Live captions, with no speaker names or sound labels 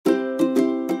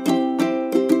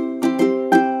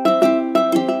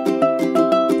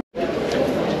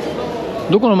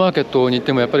どこのマーケットに行っ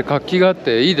てもやっぱり活気があっ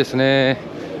ていいですね。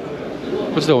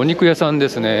こちらお肉屋さんで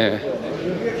すね。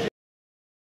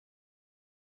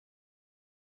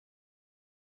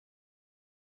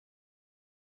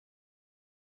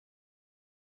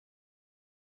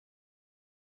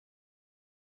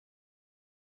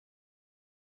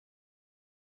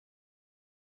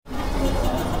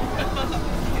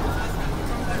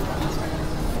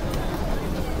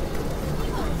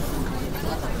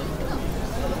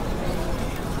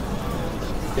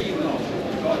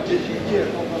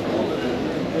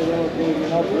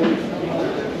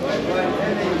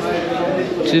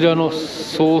こちらの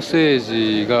ソーセ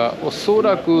ージがおそ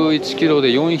らく1キロで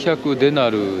400デナ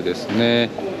ルですね。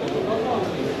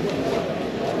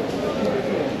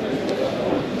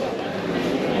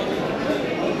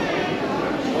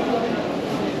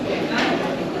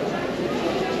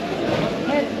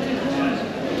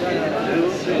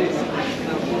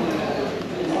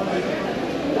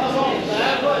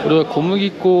これは小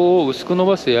麦粉を薄く伸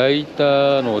ばして焼い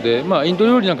たので、インド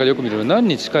料理なんかでよく見るナン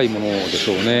に近いものでし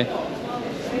ょうね。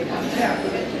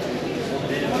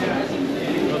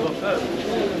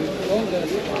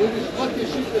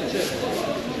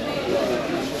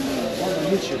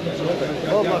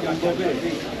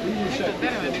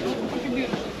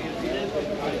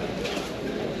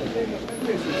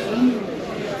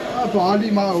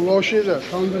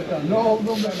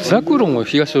ザクロンを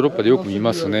東ヨーロッパでよく見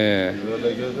ますね。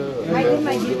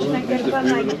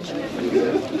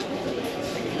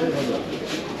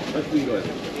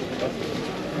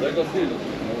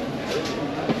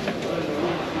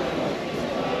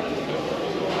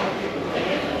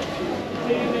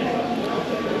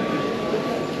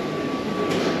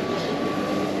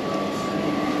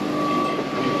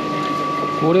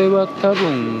これは多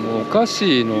分お菓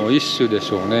子の一種で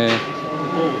しょうね。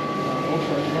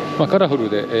カラフ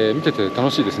ルで、見てて楽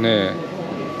しいですね。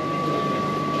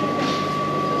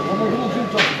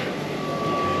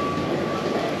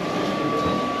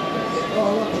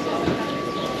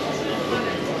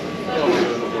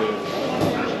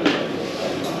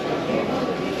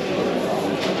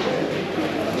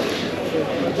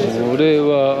これ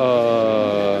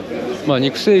は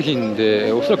肉製品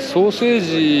でおそらくソーセ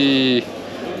ージ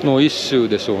の一種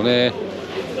でしょうね。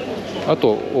あ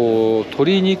と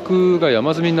鶏肉が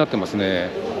山積みになってますね。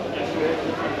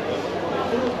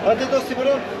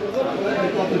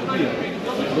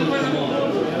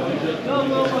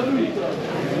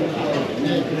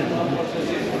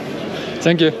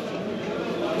Thank you。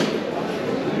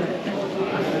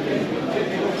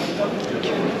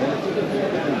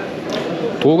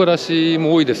唐辛子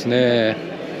も多いですね。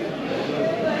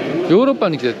ヨーロッパ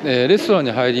に来て、レストラン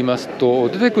に入りますと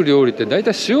出てくる料理って大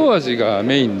体塩味が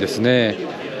メインですね。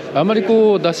あまり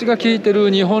出汁が効いてる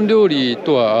日本料理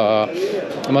とは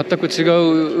全く違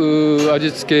う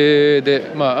味付け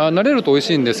で、慣れると美味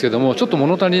しいんですけども、ちょっと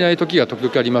物足りない時が時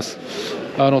々あります。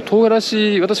唐辛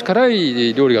子、私辛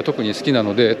い料理が特に好きな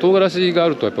ので唐辛子があ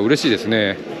るとやっぱ嬉しいです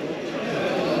ね。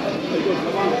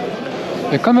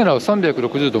カメラを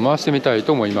360度回してみたい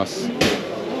と思います。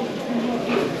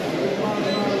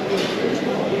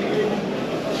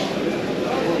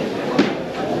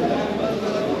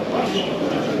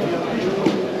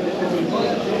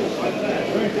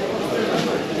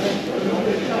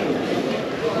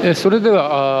それで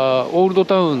はオールド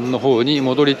タウンの方に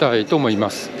戻りたいと思いま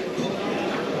す。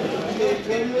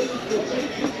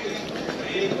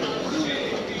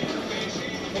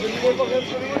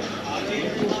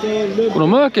この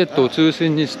マーケットを中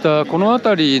心にしたこの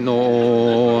辺り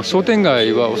の商店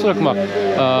街はおそらく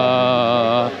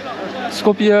ス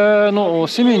コピアの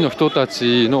市民の人た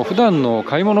ちの普段の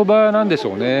買い物場なんでし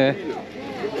ょうね。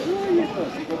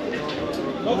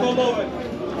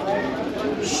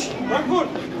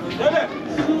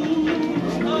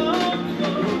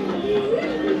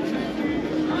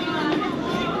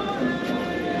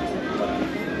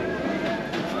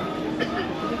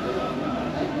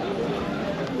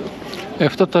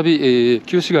再び、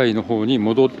旧市街の方に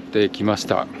戻ってきまし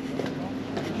た。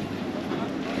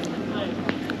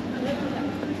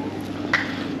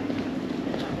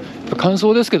感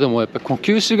想ですけども、やっぱりこの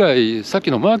旧市街、さっき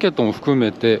のマーケットも含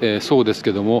めて、そうです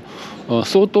けども、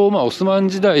相当オスマン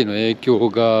時代の影響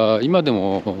が今で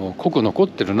も濃く残っ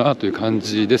てるなという感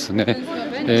じです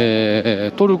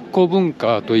ね。トルコ文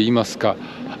化といいますか、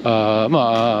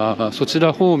そち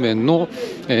ら方面の、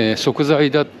食材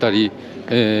だったり、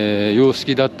様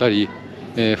式だったり、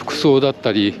服装だっ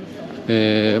たり、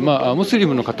ムスリ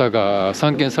ムの方が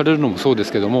散見されるのもそうで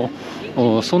すけども、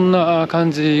そんな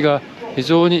感じが非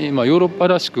常に、ヨーロッパ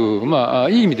らしく、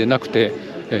いい意味でなくて、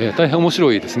大変面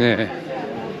白いですね。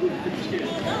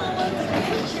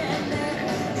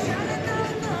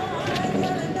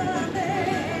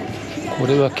こ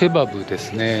れはケバブで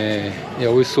すね。いや、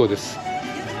美味しそうです。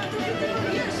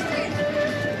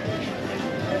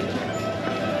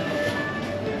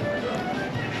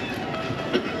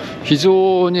非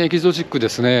常にエキゾチックで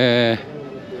すね。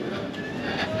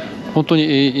本当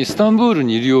にイスタンブール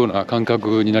にいるような感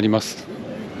覚になります。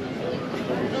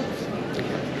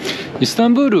イスタ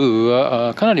ンブール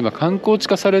はかなり観光地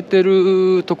化されてい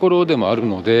るところでもある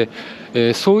ので、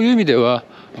そういう意味では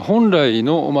本来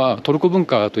のトルコ文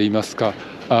化といいますか、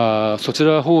そち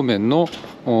ら方面の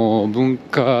文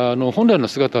化の本来の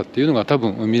姿っていうのが多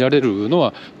分見られるの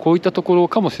はこういったところ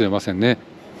かもしれませんね。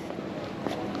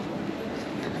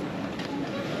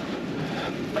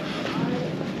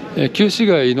旧市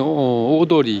街の大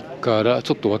通りから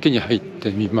ちょっと脇に入っ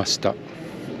てみました。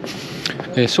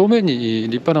正面に立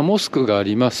派なモスクがあ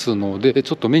りますので、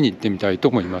ちょっと見に行ってみたいと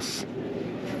思います。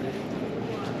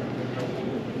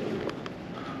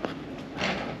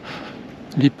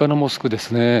立派なモスクで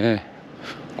すね。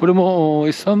これも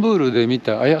イスタンブールで見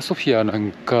たアヤソフィアな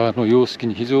んかの様式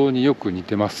に非常によく似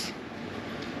てます。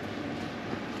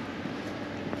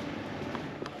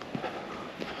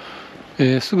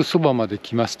すぐそばまで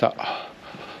来ました。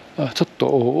ちょっと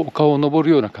丘を登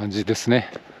るような感じです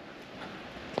ね。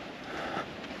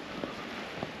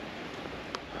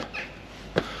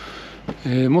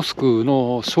モスク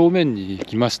の正面に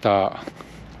来ました。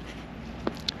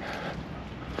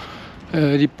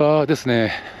立派です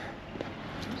ね。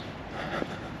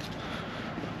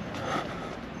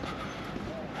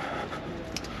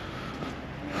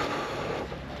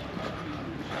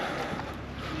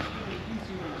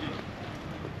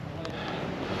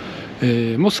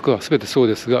モスクはすべてそう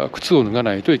ですが、靴を脱が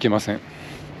ないといけません。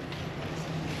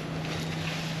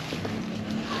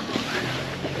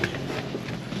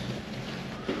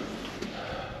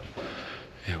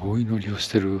お祈りをし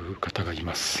ている方がい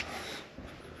ます。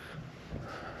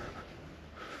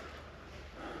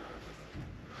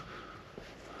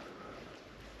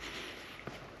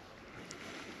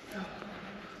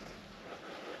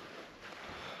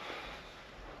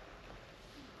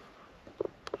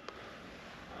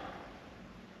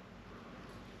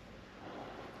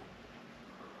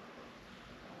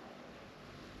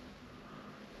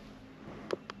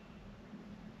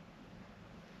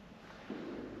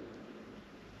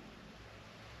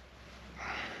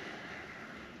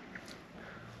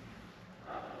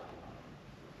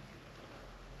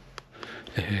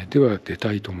では出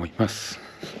たいと思います。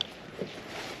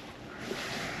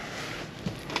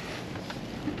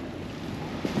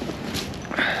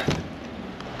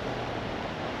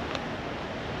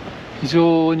非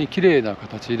常に綺麗な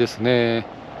形ですね。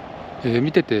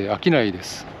見てて飽きないで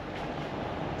す。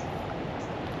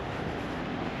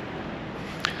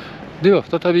では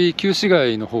再び旧市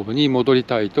街の方に戻り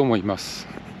たいと思いま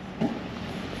す。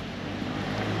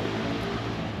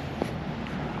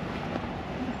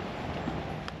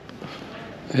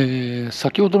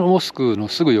先ほどのモスクの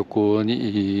すぐ横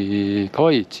にか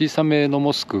わいい小さめの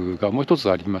モスクがもう一つ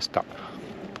ありました。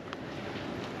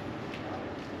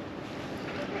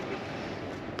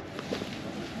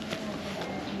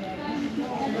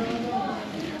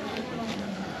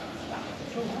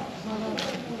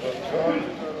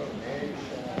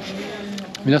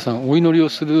皆さんお祈りを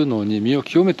するのに身を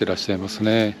清めていらっしゃいます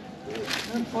ね。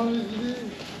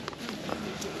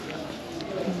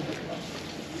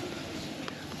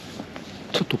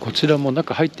ちょっとこちらも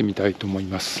中入ってみたいと思い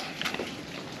ます。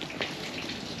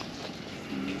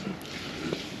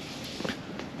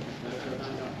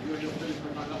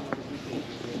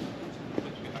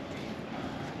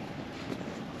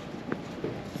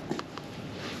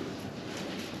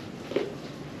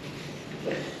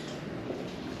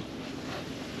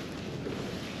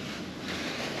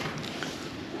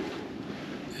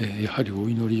やはりお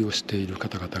祈りをしている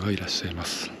方々がいらっしゃいま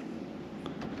す。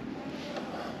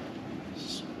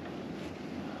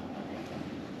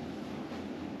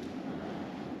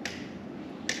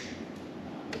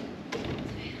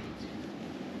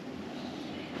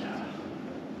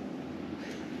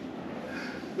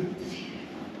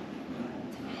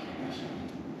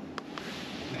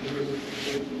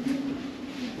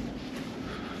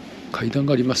階段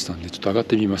がありましたのでちょっと上がっ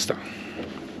てみました。こ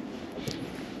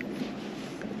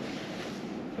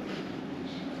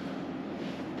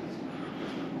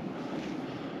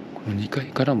の2階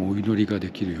からもお祈りがで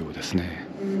きるようですね。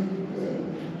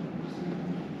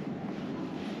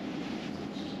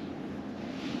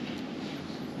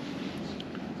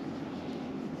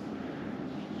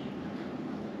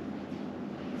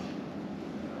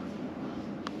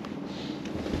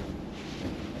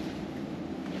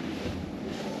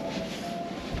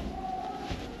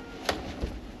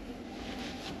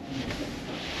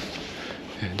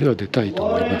では出たいと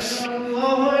思います。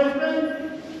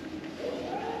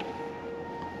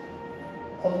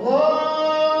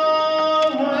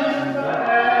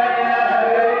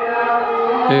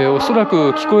おそらく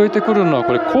聞こえてくるのは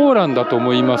これコーランだと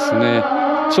思いますね。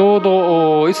ちょう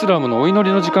どイスラムのお祈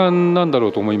りの時間なんだろ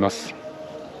うと思います。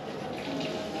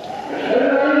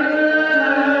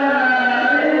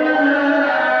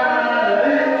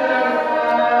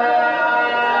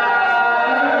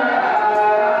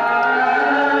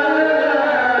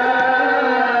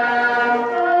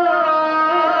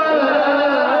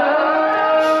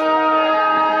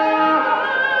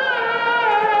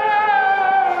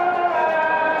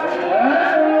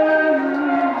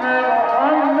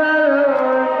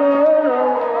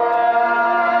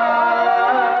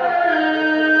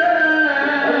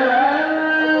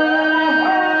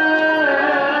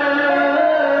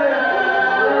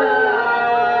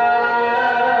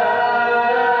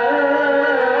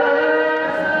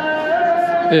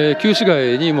旧市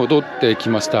街に戻ってき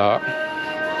ました。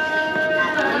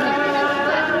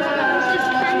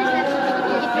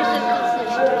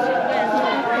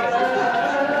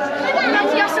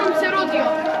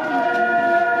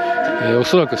お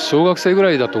そらく小学生ぐ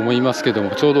らいだと思いますけど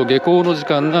も、ちょうど下校の時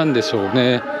間なんでしょう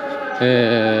ね。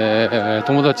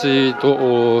友達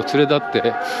と連れ立っ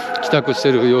て帰宅して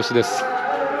いる様子です。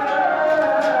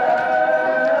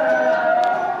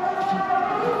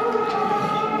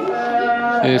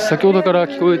先ほどから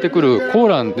聞こえてくるコー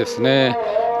ランですね。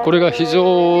これが非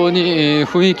常に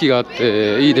雰囲気があっ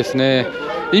ていいですね。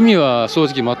意味は正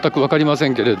直全く分かりませ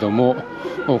んけれども、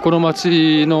この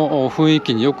街の雰囲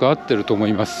気によく合ってると思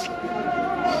います。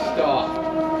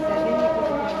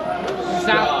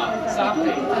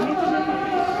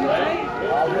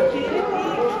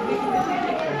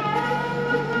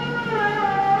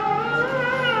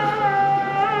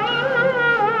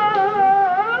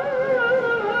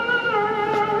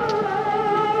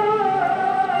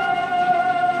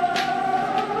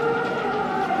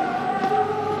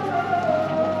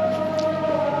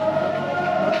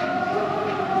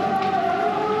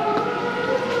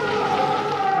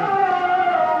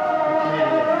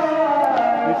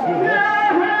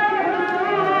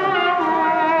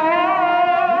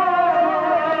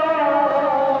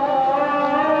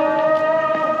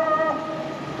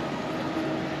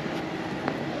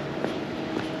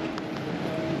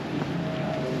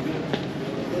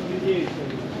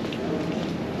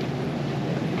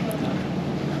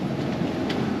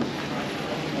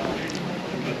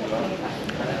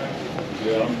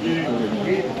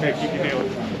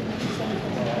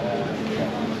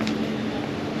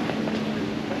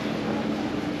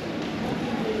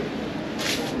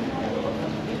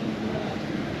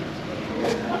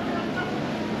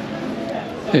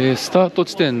スタート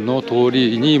地点の通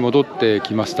りに戻って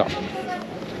きました。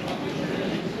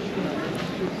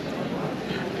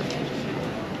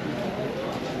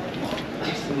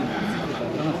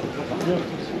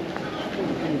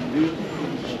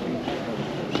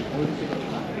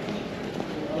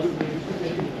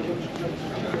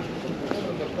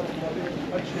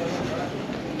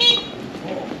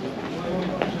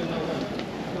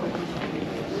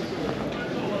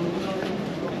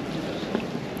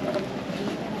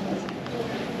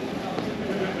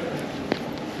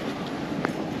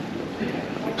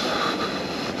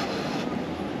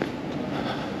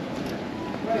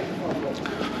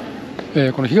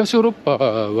この東ヨーロッパ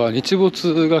は日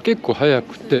没が結構早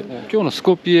くて、今日のス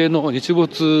コピエの日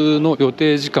没の予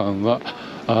定時間は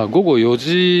午後4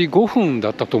時5分だ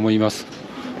ったと思います。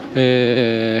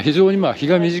非常に日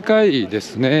が短いで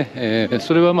すね。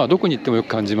それはどこに行ってもよく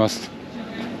感じます。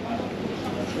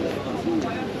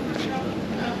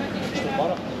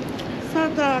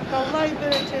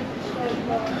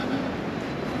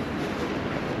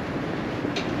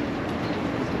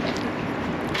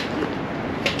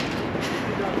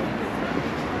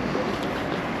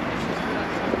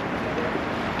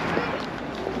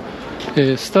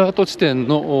スタート地点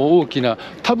の大きな、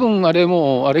多分あれ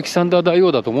もアレキサンダー大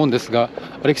王だと思うんですが、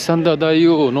アレキサンダー大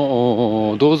王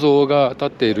の銅像が立っ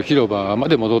ている広場ま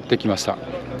で戻ってきました。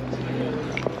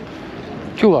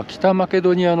今日は北マケ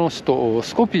ドニアの首都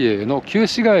スコピエの旧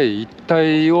市街一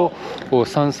帯を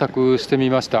散策してみ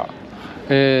ました。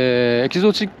エキ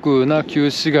ゾチックな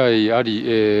旧市街あ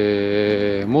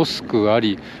り、モスクあ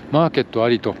り、マーケットあ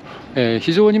りと、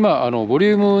非常にボ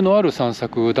リュームのある散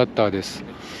策だったです。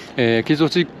エキゾ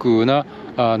チックな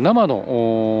生の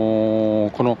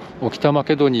この北マ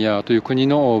ケドニアという国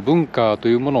の文化と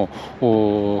いうもの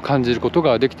を感じること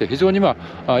ができて、非常に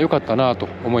良かったなと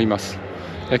思います。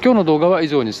今日の動画は以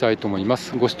上にしたいと思いま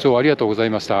す。ご視聴ありがとうござい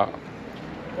ました。